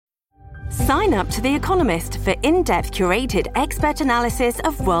Sign up to The Economist for in-depth curated expert analysis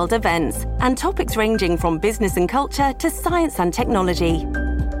of world events and topics ranging from business and culture to science and technology.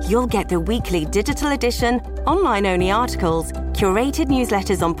 You'll get the weekly digital edition, online-only articles, curated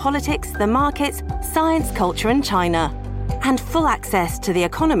newsletters on politics, the markets, science, culture and China, and full access to The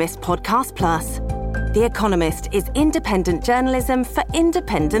Economist Podcast Plus. The Economist is independent journalism for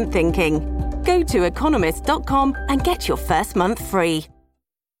independent thinking. Go to economist.com and get your first month free.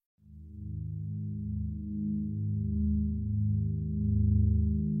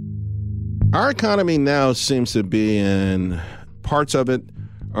 Our economy now seems to be in, parts of it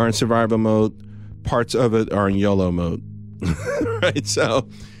are in survival mode, parts of it are in YOLO mode, right? So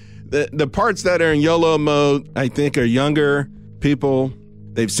the parts that are in YOLO mode, I think, are younger people.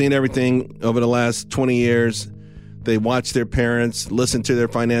 They've seen everything over the last 20 years. They watch their parents, listen to their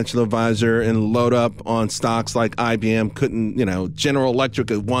financial advisor, and load up on stocks like IBM. General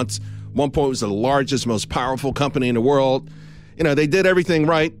Electric at one point was the largest, most powerful company in the world. They did everything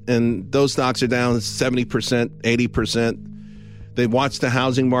right, and those stocks are down 70%, 80%. They watch the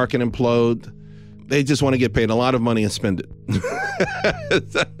housing market implode. They just want to get paid a lot of money and spend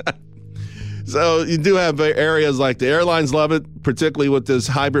it. So you do have areas like the airlines love it, particularly with this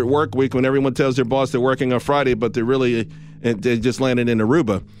hybrid work week when everyone tells their boss they're working on Friday, but they just landed in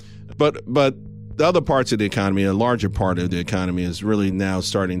Aruba. But the other parts of the economy, a larger part of the economy, is really now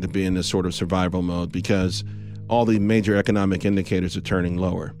starting to be in this sort of survival mode because all the major economic indicators are turning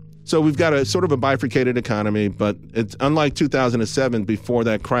lower. So we've got a sort of a bifurcated economy, but it's unlike 2007 before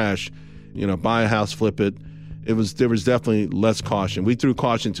that crash, buy a house, flip it. There was definitely less caution. We threw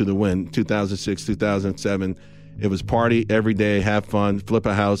caution to the wind, 2006, 2007. It was party every day, have fun, flip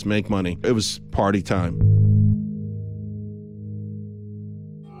a house, make money. It was party time.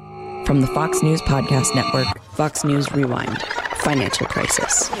 From the Fox News Podcast Network, Fox News Rewind, Financial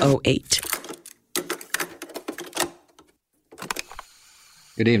Crisis, 2008.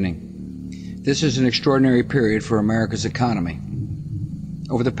 Good evening. This is an extraordinary period for America's economy.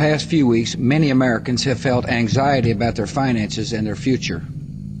 Over the past few weeks, many Americans have felt anxiety about their finances and their future.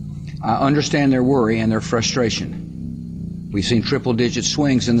 I understand their worry and their frustration. We've seen triple-digit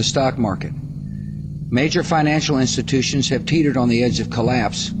swings in the stock market. Major financial institutions have teetered on the edge of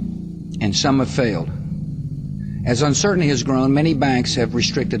collapse, and some have failed. As uncertainty has grown, many banks have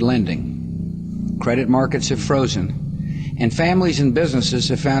restricted lending. Credit markets have frozen, and families and businesses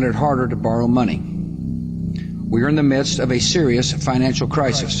have found it harder to borrow money. We are in the midst of a serious financial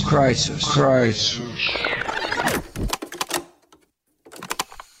crisis.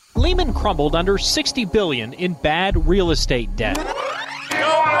 Lehman crumbled under $60 billion in bad real estate debt.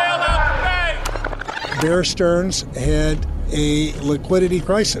 Bear Stearns had a liquidity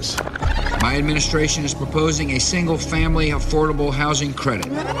crisis. My administration is proposing a single-family affordable housing credit.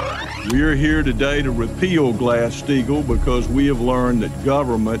 We are here today to repeal Glass-Steagall because we have learned that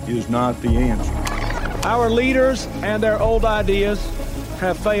government is not the answer. Our leaders and their old ideas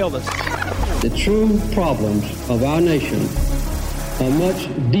have failed us. The true problems of our nation are much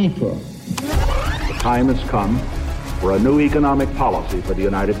deeper. The time has come for a new economic policy for the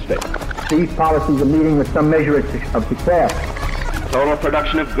United States. These policies are meeting with some measure of success. Total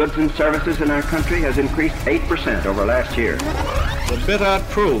production of goods and services in our country has increased 8% over last year. The bitter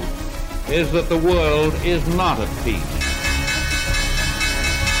truth is that the world is not at peace.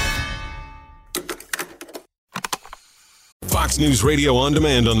 Fox News Radio on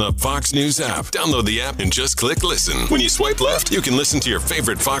demand on the Fox News app. Download the app and just click listen. When you swipe left, you can listen to your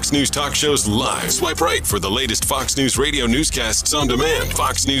favorite Fox News talk shows live. Swipe right for the latest Fox News Radio newscasts on demand.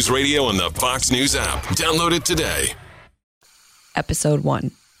 Fox News Radio on the Fox News app. Download it today. Episode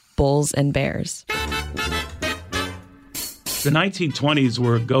 1, Bulls and Bears. The 1920s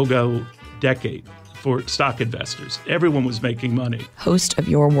were a go-go decade for stock investors. Everyone was making money. Host of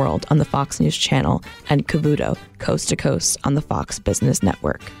Your World on the Fox News Channel and Cavuto, Coast to Coast on the Fox Business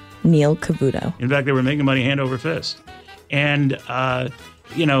Network. Neil Cavuto. In fact, they were making money hand over fist. And,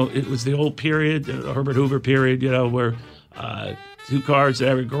 it was the old period, the Herbert Hoover period, where 2 cars in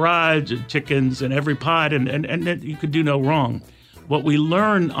every garage, chickens in every pot, and you could do no wrong. What we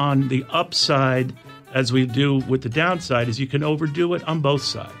learn on the upside, as we do with the downside, is you can overdo it on both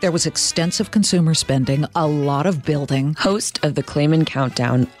sides. There was extensive consumer spending, a lot of building. Host of the Clayman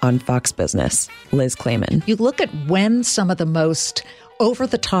Countdown on Fox Business, Liz Clayman. You look at when some of the most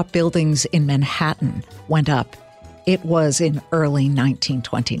over-the-top buildings in Manhattan went up. It was in early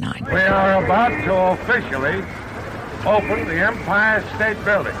 1929. We are about to officially open the Empire State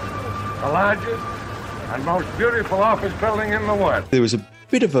Building, the largest and most beautiful office building in the world. There was a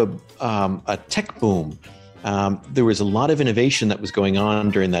bit of a tech boom There was a lot of innovation that was going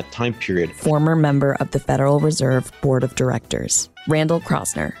on during that time period. Former member of the Federal Reserve Board of Directors, Randall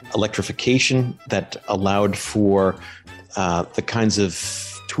Krosner. Electrification that allowed for the kinds of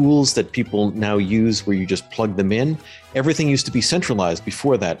tools that people now use where you just plug them in. Everything used to be centralized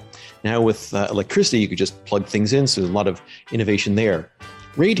before that. Now with electricity, you could just plug things in. So there's a lot of innovation there.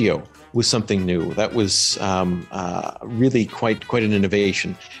 Radio was something new. That was really quite an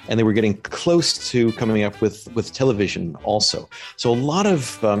innovation. And they were getting close to coming up with television also. So a lot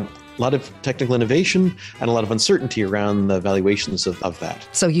of technical innovation and a lot of uncertainty around the valuations of that.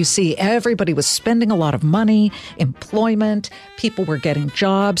 So you see, everybody was spending a lot of money, employment, people were getting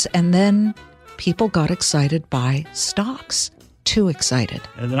jobs, and then people got excited by stocks. Too excited.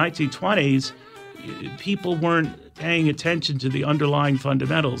 In the 1920s, people weren't paying attention to the underlying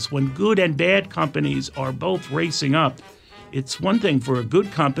fundamentals. When good and bad companies are both racing up, it's one thing for a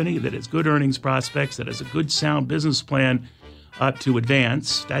good company that has good earnings prospects, that has a good sound business plan to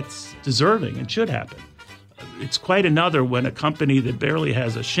advance. That's deserving and should happen. It's quite another when a company that barely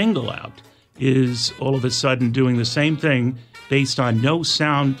has a shingle out is all of a sudden doing the same thing based on no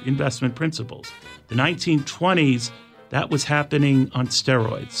sound investment principles. The 1920s, that was happening on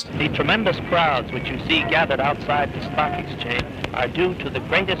steroids. The tremendous crowds which you see gathered outside the stock exchange are due to the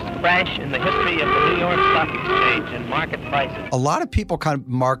greatest crash in the history of the New York Stock Exchange in market prices. A lot of people kind of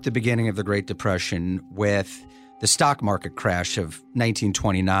mark the beginning of the Great Depression with the stock market crash of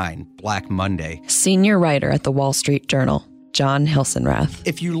 1929, Black Monday. Senior writer at the Wall Street Journal, John Hilsenrath.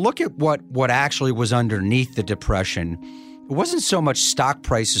 If you look at what actually was underneath the Depression, it wasn't so much stock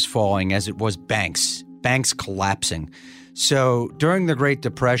prices falling as it was banks collapsing. So during the Great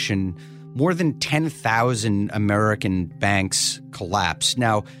Depression, more than 10,000 American banks collapsed.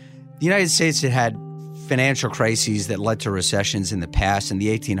 Now, the United States had financial crises that led to recessions in the past. In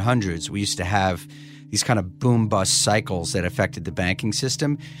the 1800s, we used to have these kind of boom-bust cycles that affected the banking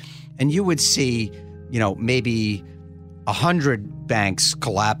system. And you would see, maybe 100 banks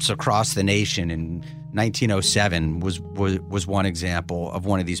collapse across the nation. In 1907 was one example of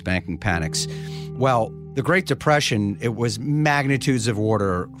one of these banking panics. Well, the Great Depression, it was magnitudes of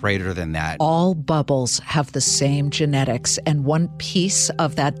order greater than that. All bubbles have the same genetics, and one piece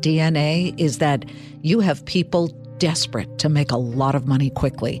of that DNA is that you have people desperate to make a lot of money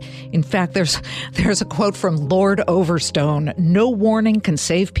quickly. In fact, there's a quote from Lord Overstone: "No warning can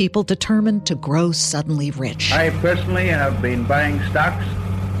save people determined to grow suddenly rich." I personally have been buying stocks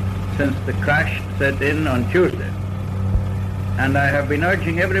since the crash set in on Tuesday, and I have been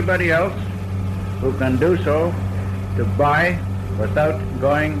urging everybody else who can do so to buy without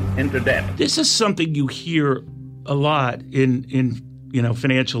going into debt. This is something you hear a lot in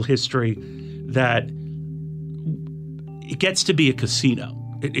financial history, that it gets to be a casino.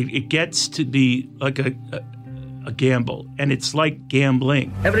 It gets to be like a gamble, and it's like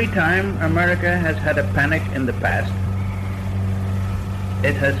gambling. Every time America has had a panic in the past,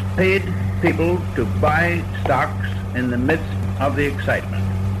 it has paid people to buy stocks in the midst of the excitement.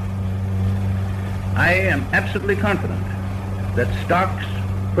 I am absolutely confident that stocks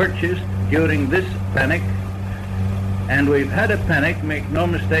purchased during this panic, and we've had a panic, make no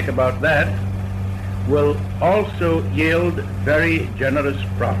mistake about that, will also yield very generous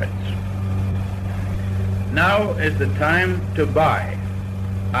profits. Now is the time to buy.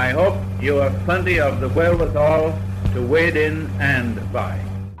 I hope you have plenty of the wherewithal to wade in and buy.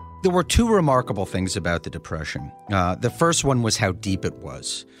 There were two remarkable things about the Depression. The first one was how deep it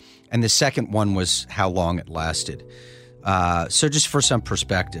was, and the second one was how long it lasted. So just for some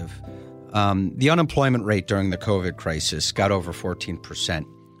perspective, the unemployment rate during the COVID crisis got over 14%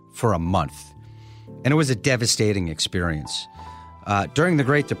 for a month, and it was a devastating experience. During the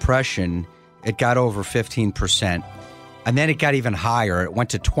Great Depression, it got over 15%, and then it got even higher. It went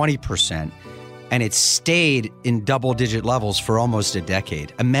to 20%. And it stayed in double-digit levels for almost a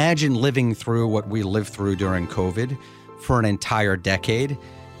decade. Imagine living through what we lived through during COVID for an entire decade.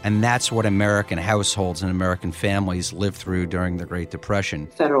 And that's what American households and American families lived through during the Great Depression.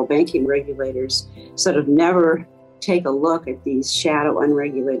 Federal banking regulators sort of never take a look at these shadow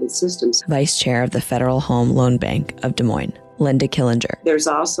unregulated systems. Vice Chair of the Federal Home Loan Bank of Des Moines, Linda Killinger. There's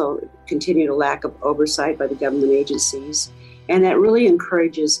also continued a lack of oversight by the government agencies. And that really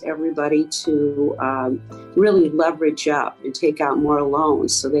encourages everybody to really leverage up and take out more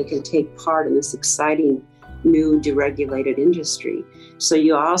loans so they can take part in this exciting new deregulated industry. So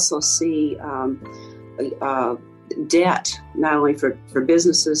you also see debt, not only for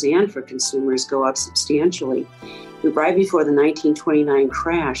businesses and for consumers, go up substantially. Right before the 1929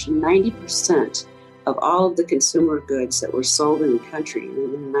 crash, 90% of all of the consumer goods that were sold in the country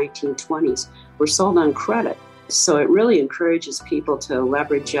in the 1920s We're sold on credit. So it really encourages people to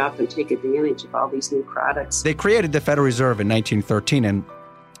leverage up and take advantage of all these new products. They created the Federal Reserve in 1913. And,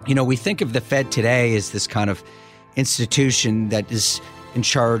 we think of the Fed today as this kind of institution that is in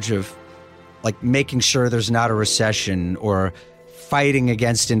charge of like making sure there's not a recession or fighting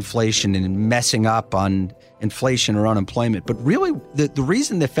against inflation and messing up on inflation or unemployment. But really, the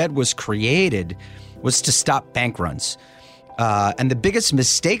reason the Fed was created was to stop bank runs. And the biggest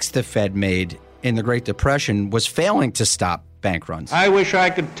mistakes the Fed made in the Great Depression was failing to stop bank runs. I wish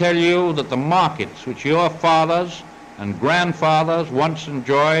I could tell you that the markets which your fathers and grandfathers once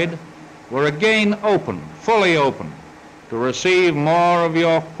enjoyed were again open, fully open, to receive more of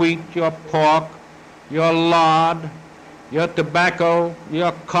your wheat, your pork, your lard, your tobacco,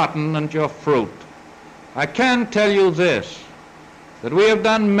 your cotton, and your fruit. I can tell you this, that we have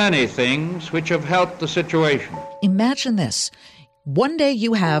done many things which have helped the situation. Imagine this. One day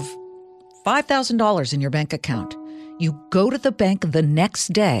you have $5,000 in your bank account. You go to the bank the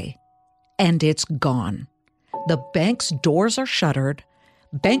next day, and it's gone. The bank's doors are shuttered.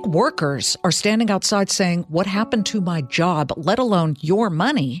 Bank workers are standing outside saying, "What happened to my job, let alone your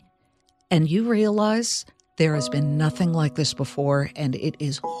money?" And you realize there has been nothing like this before, and it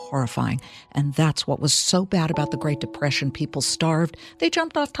is horrifying. And that's what was so bad about the Great Depression. People starved. They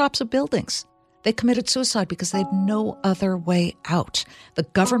jumped off tops of buildings. They committed suicide because they had no other way out. The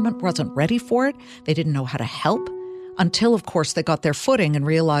government wasn't ready for it. They didn't know how to help until, of course, they got their footing and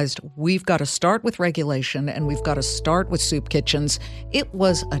realized we've got to start with regulation and we've got to start with soup kitchens. It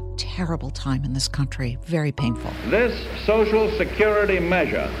was a terrible time in this country, very painful. This Social Security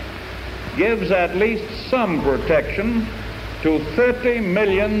measure gives at least some protection to 30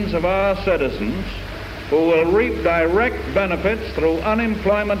 million of our citizens who will reap direct benefits through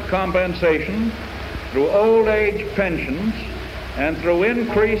unemployment compensation, through old age pensions, and through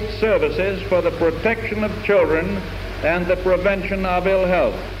increased services for the protection of children and the prevention of ill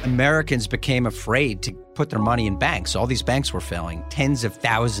health. Americans became afraid to put their money in banks. All these banks were failing. Tens of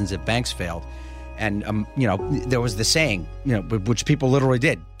thousands of banks failed. And, there was the saying, which people literally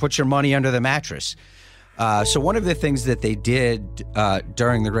did, put your money under the mattress. So one of the things that they did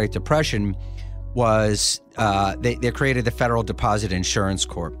during the Great Depression was they created the Federal Deposit Insurance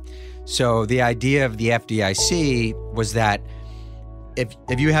Corp. So the idea of the FDIC was that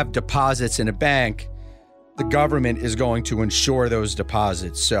if you have deposits in a bank, the government is going to insure those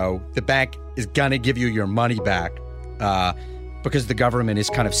deposits. So the bank is going to give you your money back because the government is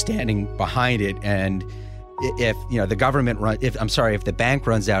kind of standing behind it. And if the bank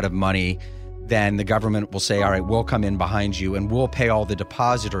runs out of money, then the government will say, all right, we'll come in behind you and we'll pay all the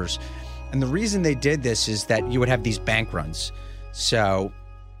depositors. And the reason they did this is that you would have these bank runs. So,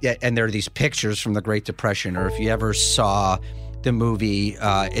 yeah, and there are these pictures from the Great Depression, or if you ever saw the movie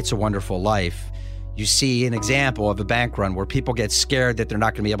It's a Wonderful Life, you see an example of a bank run where people get scared that they're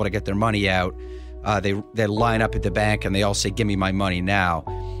not going to be able to get their money out. They line up at the bank and they all say, "Give me my money now."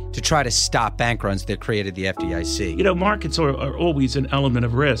 To try to stop bank runs, they created the FDIC. Markets are always an element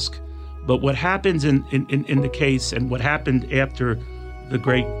of risk. But what happens in the case and what happened after the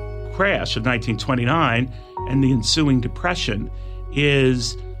Great Crash of 1929 and the ensuing Depression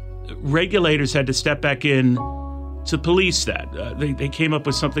is regulators had to step back in to police that. They came up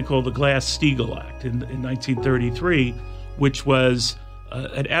with something called the Glass-Steagall Act in 1933, which was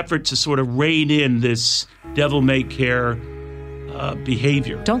an effort to sort of rein in this devil-may-care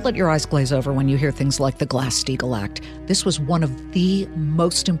behavior. Don't let your eyes glaze over when you hear things like the Glass-Steagall Act. This was one of the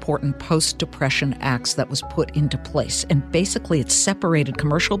most important post-Depression acts that was put into place. And basically, it separated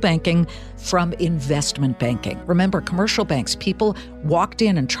commercial banking from investment banking. Remember, commercial banks, people walked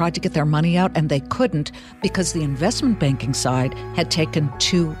in and tried to get their money out, and they couldn't because the investment banking side had taken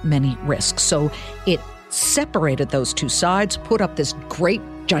too many risks. So it separated those two sides, put up this great,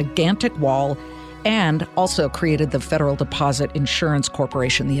 gigantic wall, and also created the Federal Deposit Insurance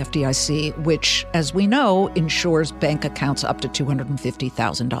Corporation, the FDIC, which, as we know, insures bank accounts up to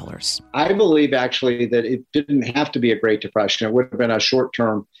 $250,000. I believe, actually, that it didn't have to be a Great Depression. It would have been a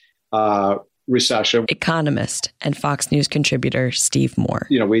short-term recession. Economist and Fox News contributor Steve Moore.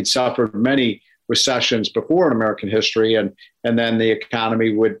 We'd suffered many recessions before in American history, and then the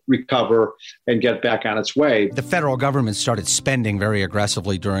economy would recover and get back on its way. The federal government started spending very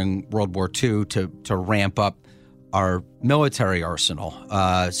aggressively during World War II to ramp up our military arsenal,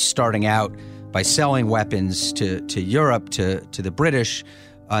 starting out by selling weapons to Europe, to the British,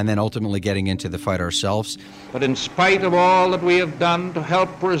 and then ultimately getting into the fight ourselves. But in spite of all that we have done to help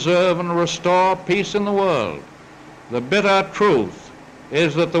preserve and restore peace in the world, the bitter truth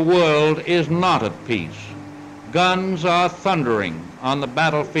is that the world is not at peace. Guns are thundering, on the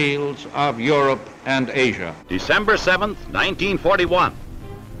battlefields of Europe and Asia. December 7th, 1941.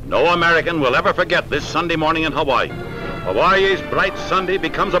 No American will ever forget this Sunday morning in Hawaii. Hawaii's bright Sunday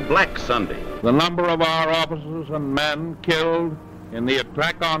becomes a black Sunday. The number of our officers and men killed in the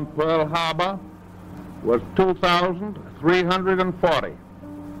attack on Pearl Harbor was 2,340,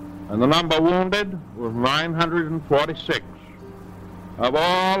 and the number wounded was 946. Of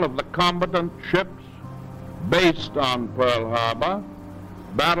all of the combatant ships based on Pearl Harbor,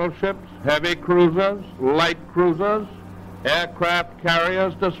 battleships, heavy cruisers, light cruisers, aircraft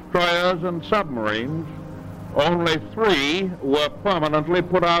carriers, destroyers, and submarines, only 3 were permanently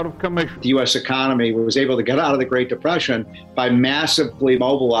put out of commission. The U.S. economy was able to get out of the Great Depression by massively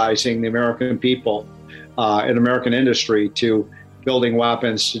mobilizing the American people and American industry to building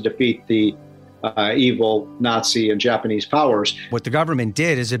weapons to defeat the evil Nazi and Japanese powers. What the government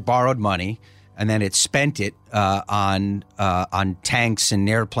did is it borrowed money and then it spent it on tanks and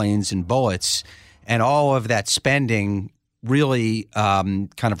airplanes and bullets, and all of that spending really kind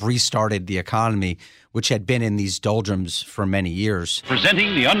of restarted the economy, which had been in these doldrums for many years.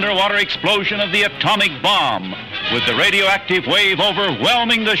 Presenting the underwater explosion of the atomic bomb, with the radioactive wave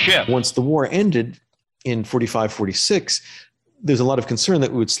overwhelming the ship. Once the war ended in 45, 46, there's a lot of concern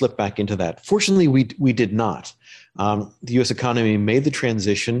that we would slip back into that. Fortunately, we did not. The U.S. economy made the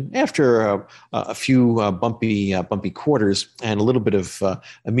transition after a few bumpy quarters and a little bit of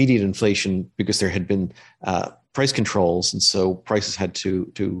immediate inflation because there had been price controls, and so prices had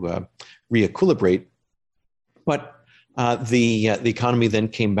to re-equilibrate. But the economy then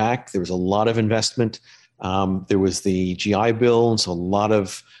came back. There was a lot of investment. There was the GI Bill, and so a lot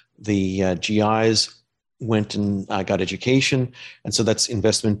of the GIs went and got education, and so that's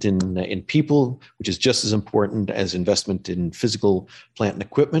investment in people, which is just as important as investment in physical plant and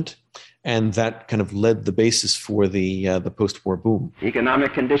equipment, and that kind of led the basis for the post-war boom.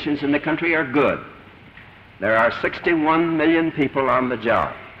 Economic conditions in the country are good. There are 61 million people on the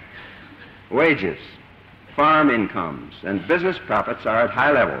job. Wages, farm incomes, and business profits are at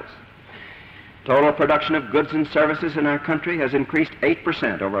high levels. Total production of goods and services in our country has increased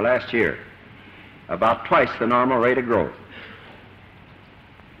 8% over last year, about twice the normal rate of growth.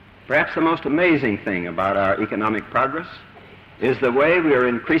 Perhaps the most amazing thing about our economic progress is the way we are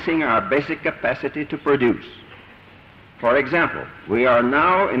increasing our basic capacity to produce. For example, we are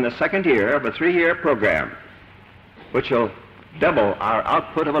now in the second year of a 3-year program which will double our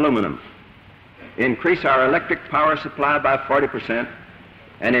output of aluminum, increase our electric power supply by 40%,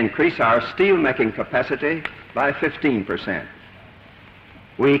 and increase our steel-making capacity by 15%.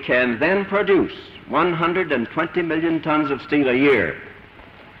 We can then produce 120 million tons of steel a year,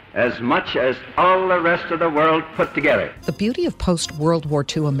 as much as all the rest of the world put together. The beauty of post-World War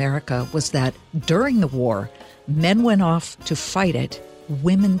II America was that during the war, men went off to fight it.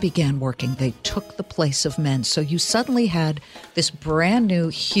 Women began working. They took the place of men. So you suddenly had this brand new,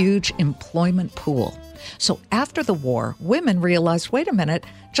 huge employment pool. So after the war, women realized, wait a minute,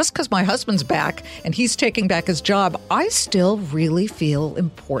 just because my husband's back and he's taking back his job, I still really feel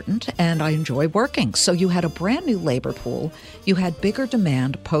important and I enjoy working. So you had a brand new labor pool. You had bigger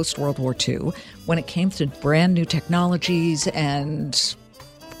demand post-World War II when it came to brand new technologies and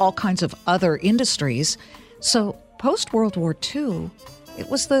all kinds of other industries. So post-World War II, it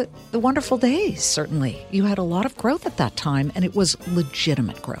was the wonderful days, certainly. You had a lot of growth at that time, and it was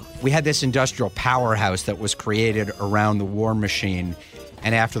legitimate growth. We had this industrial powerhouse that was created around the war machine.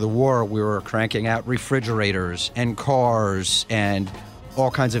 And after the war, we were cranking out refrigerators and cars and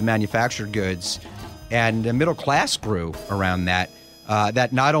all kinds of manufactured goods. And the middle class grew around that.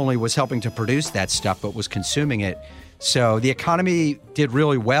 That not only was helping to produce that stuff, but was consuming it. So the economy did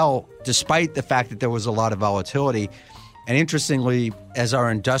really well, despite the fact that there was a lot of volatility. And interestingly, as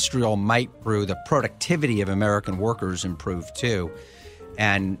our industrial might grew, the productivity of American workers improved too.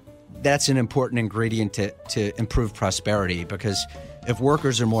 And that's an important ingredient to improve prosperity, because if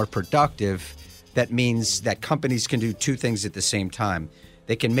workers are more productive, that means that companies can do 2 things at the same time.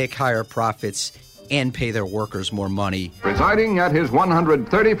 They can make higher profits and pay their workers more money. Presiding at his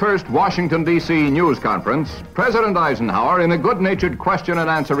 131st Washington, D.C. news conference, President Eisenhower, in a good-natured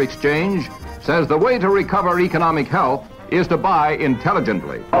question-and-answer exchange, says the way to recover economic health is to buy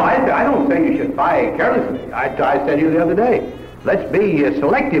intelligently. Oh, I don't say you should buy carelessly. I said to you the other day, let's be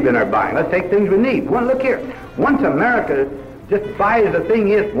selective in our buying. Let's take things we need. Well, look here. Once America just buys the thing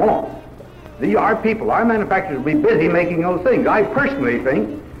it wants, our people, our manufacturers will be busy making those things. I personally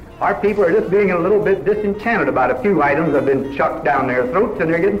think our people are just being a little bit disenchanted about a few items that have been chucked down their throats, and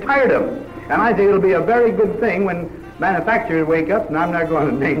they're getting tired of them. And I think it'll be a very good thing when manufacturers wake up, and I'm not going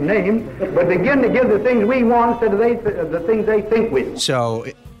to name names, but begin to give the things we want instead of the things they think we want. So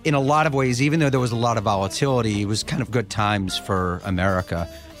in a lot of ways, even though there was a lot of volatility, it was kind of good times for America,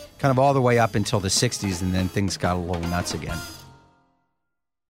 kind of all the way up until the 60s, and then things got a little nuts again.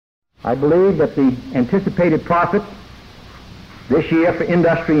 I believe that the anticipated profit this year for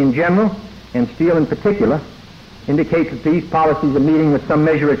industry in general and steel in particular indicates that these policies are meeting with some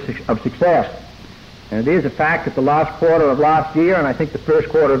measure of success. And it is a fact that the last quarter of last year, and I think the first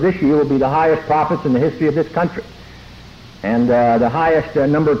quarter of this year, will be the highest profits in the history of this country. And the highest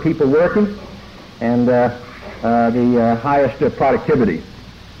number of people working, and the highest productivity.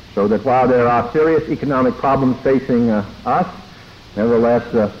 So that while there are serious economic problems facing us,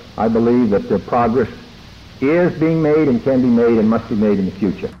 nevertheless, I believe that the progress is being made and can be made and must be made in the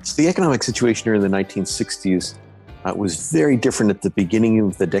future. So the economic situation during the 1960s was very different at the beginning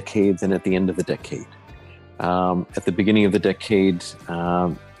of the decade than at the end of the decade. At the beginning of the decade,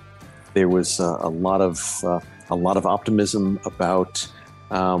 there was a lot of optimism about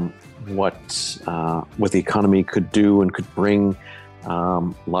what the economy could do and could bring.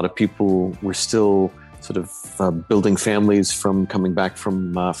 A lot of people were still sort of building families from coming back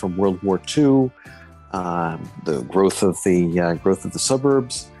from World War II. The growth of the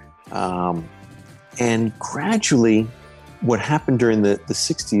suburbs, and gradually, what happened during the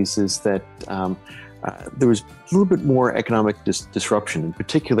 60s is that there was a little bit more economic disruption. In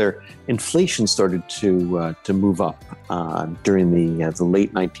particular, inflation started to move up during the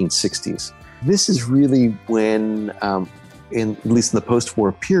late 1960s. This is really when, at least in the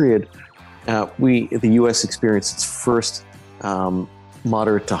post-war period, the U.S. experienced its first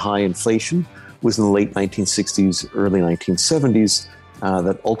moderate to high inflation. Was in the late 1960s, early 1970s,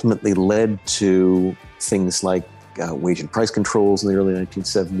 that ultimately led to things like wage and price controls in the early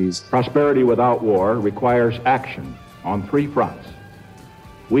 1970s. Prosperity without war requires action on three fronts.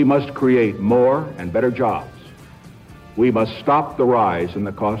 We must create more and better jobs. We must stop the rise in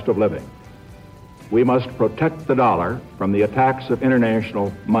the cost of living. We must protect the dollar from the attacks of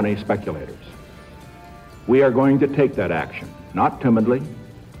international money speculators. We are going to take that action, not timidly,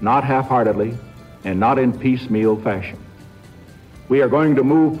 not half-heartedly, and not in piecemeal fashion. We are going to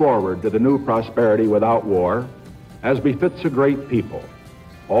move forward to the new prosperity without war as befits a great people,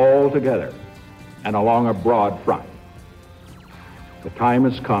 all together and along a broad front. The time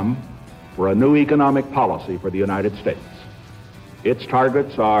has come for a new economic policy for the United States. Its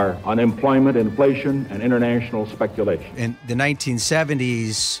targets are unemployment, inflation, and international speculation. In the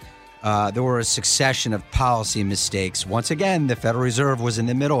 1970s, there were a succession of policy mistakes. Once again, the Federal Reserve was in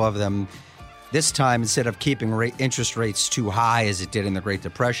the middle of them. This time, instead of keeping interest rates too high as it did in the Great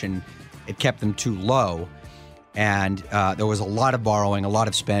Depression, it kept them too low. And there was a lot of borrowing, a lot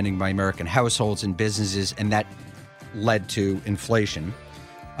of spending by American households and businesses, and that led to inflation.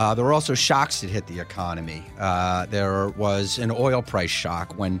 There were also shocks that hit the economy. There was an oil price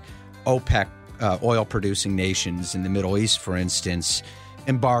shock when OPEC, oil-producing nations in the Middle East, for instance,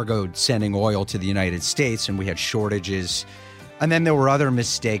 embargoed sending oil to the United States, and we had shortages. And then there were other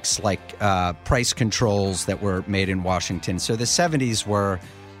mistakes like price controls that were made in Washington. So the 70s were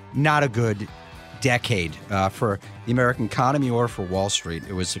not a good decade for the American economy or for Wall Street.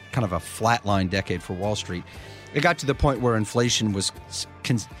 It was kind of a flatline decade for Wall Street. It got to the point where inflation was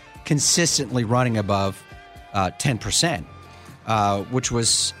consistently running above 10%, which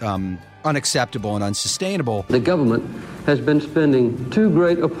was unacceptable and unsustainable. The government has been spending too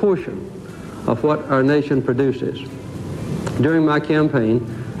great a portion of what our nation produces. During my campaign,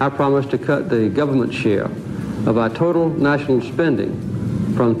 I promised to cut the government share of our total national spending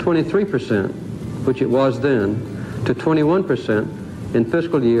from 23%, which it was then, to 21% in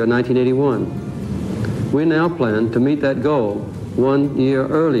fiscal year 1981. We now plan to meet that goal 1 year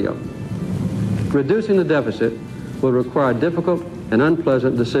earlier. Reducing the deficit will require difficult and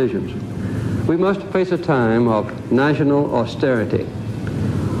unpleasant decisions. We must face a time of national austerity.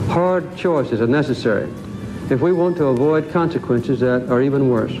 Hard choices are necessary if we want to avoid consequences that are even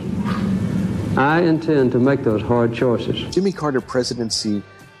worse. I intend to make those hard choices. Jimmy Carter presidency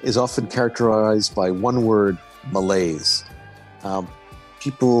is often characterized by one word: malaise.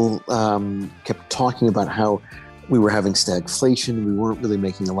 People kept talking about how we were having stagflation. We weren't really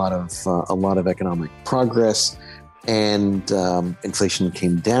making a lot of economic progress, and inflation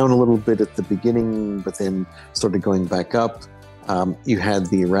came down a little bit at the beginning, but then started going back up. You had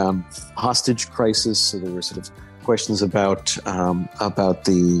the Iran hostage crisis, so there were sort of questions about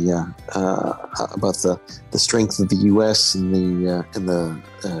the strength of the U.S. in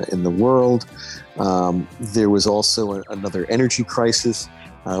the world. There was also another energy crisis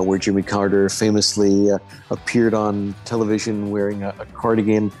where Jimmy Carter famously appeared on television wearing a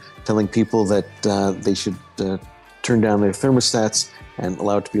cardigan, telling people that they should turn down their thermostats and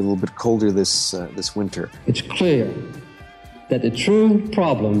allow it to be a little bit colder this winter. It's clear that the true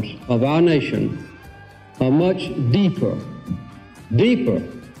problems of our nation are much deeper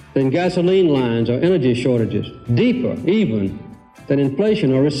than gasoline lines or energy shortages, deeper even than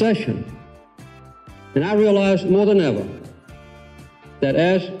inflation or recession. And I realize more than ever that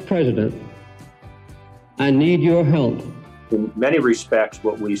as president, I need your help. In many respects,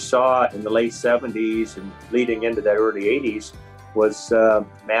 what we saw in the late 70s and leading into the early 80s was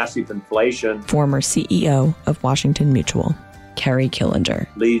massive inflation. Former CEO of Washington Mutual, Kerry Killinger.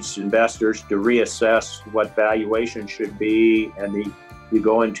 Leads investors to reassess what valuation should be, and you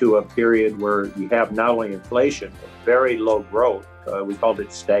go into a period where you have not only inflation, but very low growth. We called it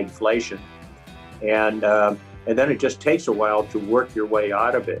stagflation. And then it just takes a while to work your way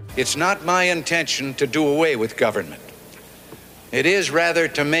out of it. It's not my intention to do away with government. It is rather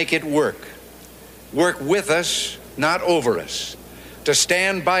to make it work with us, not over us, to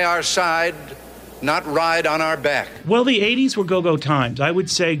stand by our side, not ride on our back. Well, the 80s were go-go times. I would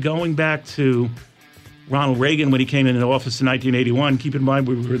say going back to Ronald Reagan when he came into office in 1981, keep in mind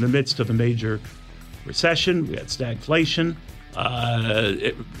we were in the midst of a major recession. We had stagflation.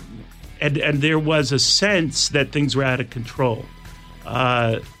 And there was a sense that things were out of control.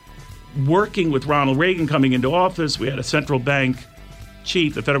 Working with Ronald Reagan coming into office, we had a central bank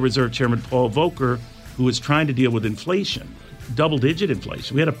chief, the Federal Reserve Chairman Paul Volcker, who was trying to deal with inflation, double-digit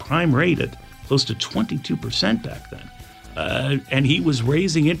inflation. We had a prime rate at close to 22% back then. And he was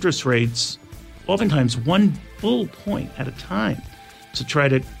raising interest rates oftentimes one full point at a time to try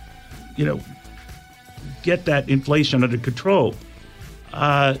to, get that inflation under control.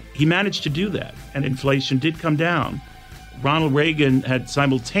 He managed to do that, and inflation did come down. Ronald Reagan had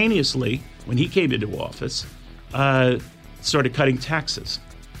simultaneously, when he came into office, started cutting taxes.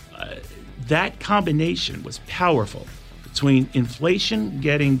 That combination was powerful between inflation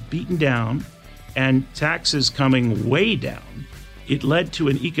getting beaten down and taxes coming way down. It led to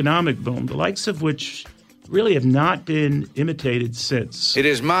an economic boom, the likes of which really have not been imitated since. It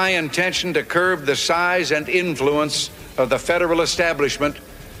is my intention to curb the size and influence of the federal establishment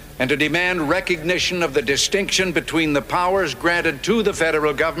and to demand recognition of the distinction between the powers granted to the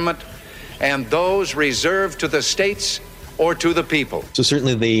federal government and those reserved to the states or to the people. So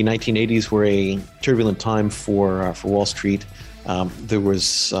certainly the 1980s were a turbulent time for Wall Street. There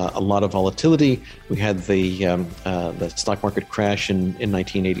was a lot of volatility. We had the stock market crash in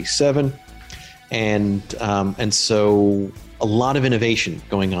 1987. And so a lot of innovation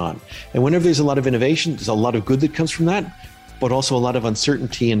going on. And whenever there's a lot of innovation, there's a lot of good that comes from that, but also a lot of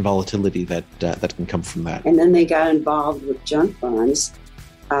uncertainty and volatility that can come from that. And then they got involved with junk bonds,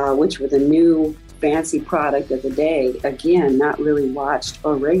 which were the new fancy product of the day. Again, not really watched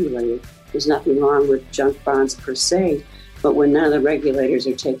or regulated. There's nothing wrong with junk bonds per se, but when none of the regulators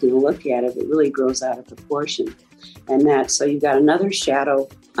are taking a look at it, it really grows out of proportion. And so you've got another shadow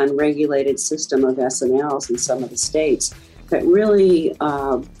unregulated system of S&Ls in some of the states that really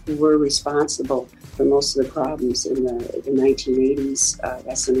were responsible for most of the problems in the 1980s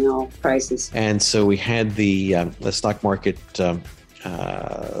S&L crisis. And so we had the stock market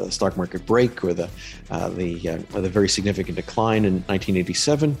break, or the very significant decline in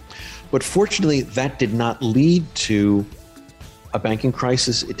 1987. But fortunately, that did not lead to a banking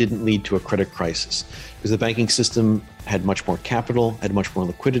crisis. It didn't lead to a credit crisis, because the banking system had much more capital, had much more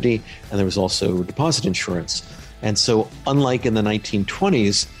liquidity, and there was also deposit insurance. And so unlike in the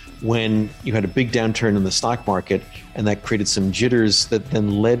 1920s, when you had a big downturn in the stock market and that created some jitters that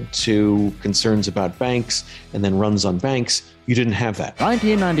then led to concerns about banks and then runs on banks, you didn't have that.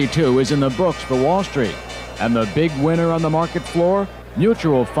 1992 is in the books for Wall Street, and the big winner on the market floor,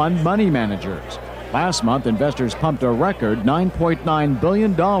 mutual fund money managers. Last month, investors pumped a record $9.9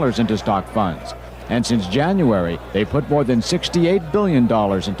 billion into stock funds. And since January, they put more than $68 billion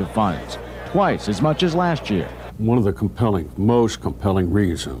into funds, twice as much as last year. One of the most compelling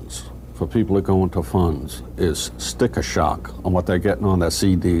reasons for people to go into funds is sticker shock on what they're getting on their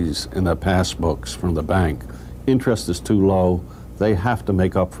CDs and their passbooks from the bank. Interest is too low. They have to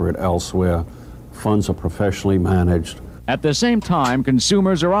make up for it elsewhere. Funds are professionally managed. At the same time,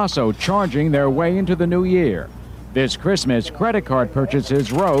 consumers are also charging their way into the new year. This Christmas, credit card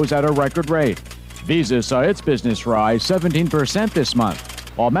purchases rose at a record rate. Visa saw its business rise 17% this month,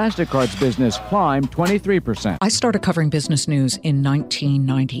 while MasterCard's business climbed 23%. I started covering business news in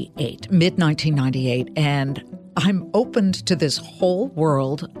mid-1998, and I'm opened to this whole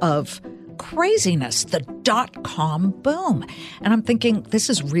world of craziness, the dot-com boom. And I'm thinking, this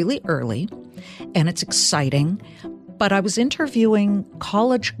is really early and it's exciting. But I was interviewing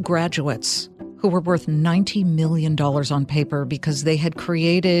college graduates who were worth $90 million on paper because they had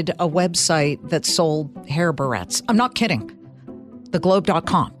created a website that sold hair barrettes. I'm not kidding.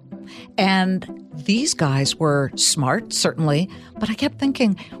 TheGlobe.com. And these guys were smart, certainly, but I kept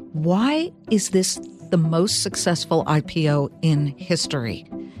thinking, why is this the most successful IPO in history?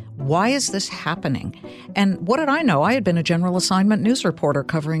 Why is this happening? And what did I know? I had been a general assignment news reporter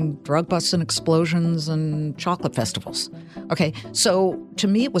covering drug busts and explosions and chocolate festivals. Okay, so to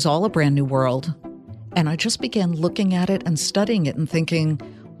me, it was all a brand new world. And I just began looking at it and studying it and thinking,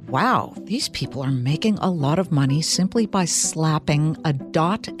 wow, these people are making a lot of money simply by slapping a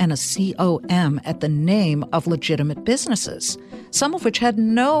dot and a COM at the name of legitimate businesses, some of which had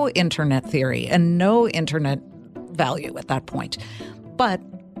no internet theory and no internet value at that point. But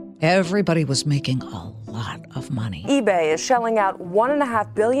everybody was making a lot of money. eBay is shelling out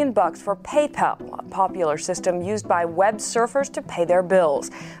 $1.5 billion for PayPal, a popular system used by web surfers to pay their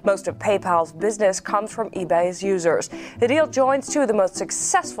bills. Most of PayPal's business comes from eBay's users. The deal joins two of the most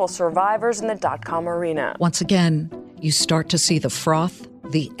successful survivors in the dot-com arena. Once again, you start to see the froth,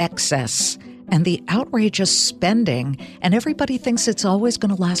 the excess, and the outrageous spending, and everybody thinks it's always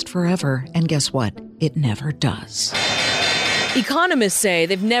going to last forever. And guess what? It never does. Economists say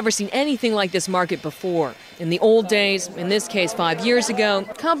they've never seen anything like this market before. In the old days, in this case 5 years ago,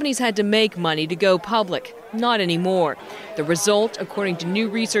 companies had to make money to go public. Not anymore. The result, according to new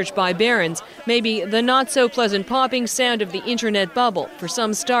research by Barron's, may be the not-so-pleasant popping sound of the internet bubble for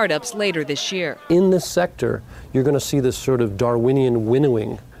some startups later this year. In this sector, you're going to see this sort of Darwinian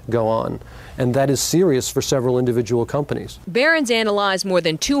winnowing go on, and that is serious for several individual companies. Barron's analyzed more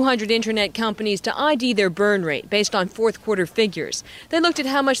than 200 internet companies to ID their burn rate based on fourth quarter figures. They looked at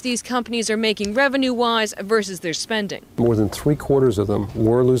how much these companies are making revenue-wise versus their spending. More than 3/4 of them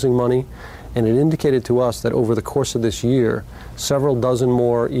were losing money, and it indicated to us that over the course of this year, several dozen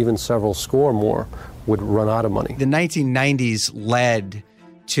more, even several score more, would run out of money. The 1990s led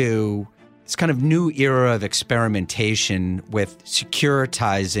to this kind of new era of experimentation with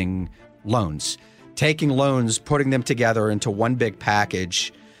securitizing loans, taking loans, putting them together into one big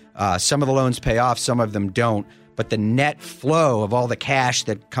package. Some of the loans pay off, some of them don't, but the net flow of all the cash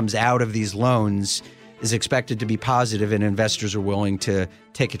that comes out of these loans is expected to be positive, and investors are willing to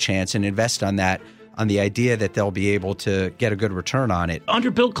take a chance and invest on that, on the idea that they'll be able to get a good return on it. Under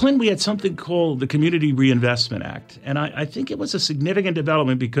Bill Clinton, we had something called the Community Reinvestment Act, and I think it was a significant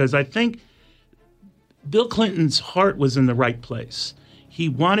development because I think Bill Clinton's heart was in the right place. He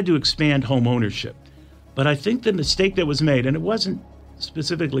wanted to expand home ownership. But I think the mistake that was made, and it wasn't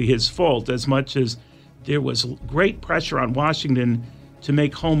specifically his fault as much as there was great pressure on Washington to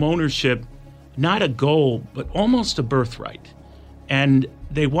make home ownership not a goal, but almost a birthright. And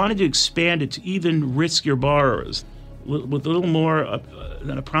they wanted to expand it to even riskier borrowers. With a little more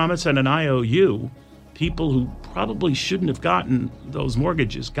than a promise and an IOU, people who probably shouldn't have gotten those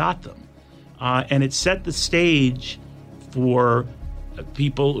mortgages got them. And it set the stage for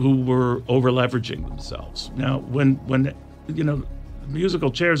people who were over-leveraging themselves. Now, when you know,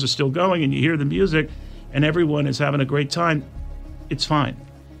 musical chairs are still going and you hear the music and everyone is having a great time, it's fine.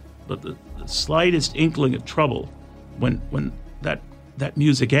 But the slightest inkling of trouble, when that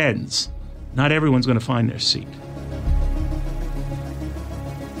music ends, not everyone's going to find their seat.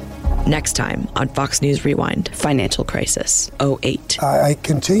 Next time on Fox News Rewind, Financial Crisis, 2008. I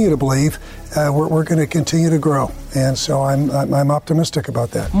continue to believe we're going to continue to grow, and so I'm optimistic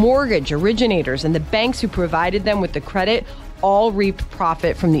about that. Mortgage originators and the banks who provided them with the credit all reaped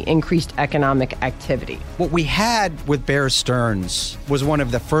profit from the increased economic activity. What we had with Bear Stearns was one of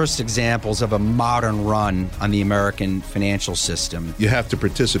the first examples of a modern run on the American financial system. You have to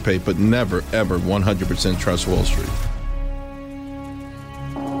participate, but never, ever 100% trust Wall Street.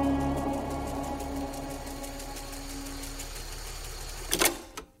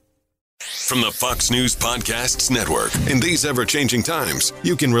 From the Fox News Podcasts Network. In these ever-changing times,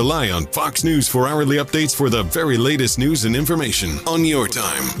 you can rely on Fox News for hourly updates for the very latest news and information on your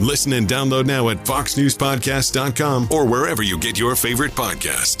time. Listen and download now at foxnewspodcast.com or wherever you get your favorite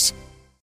podcasts.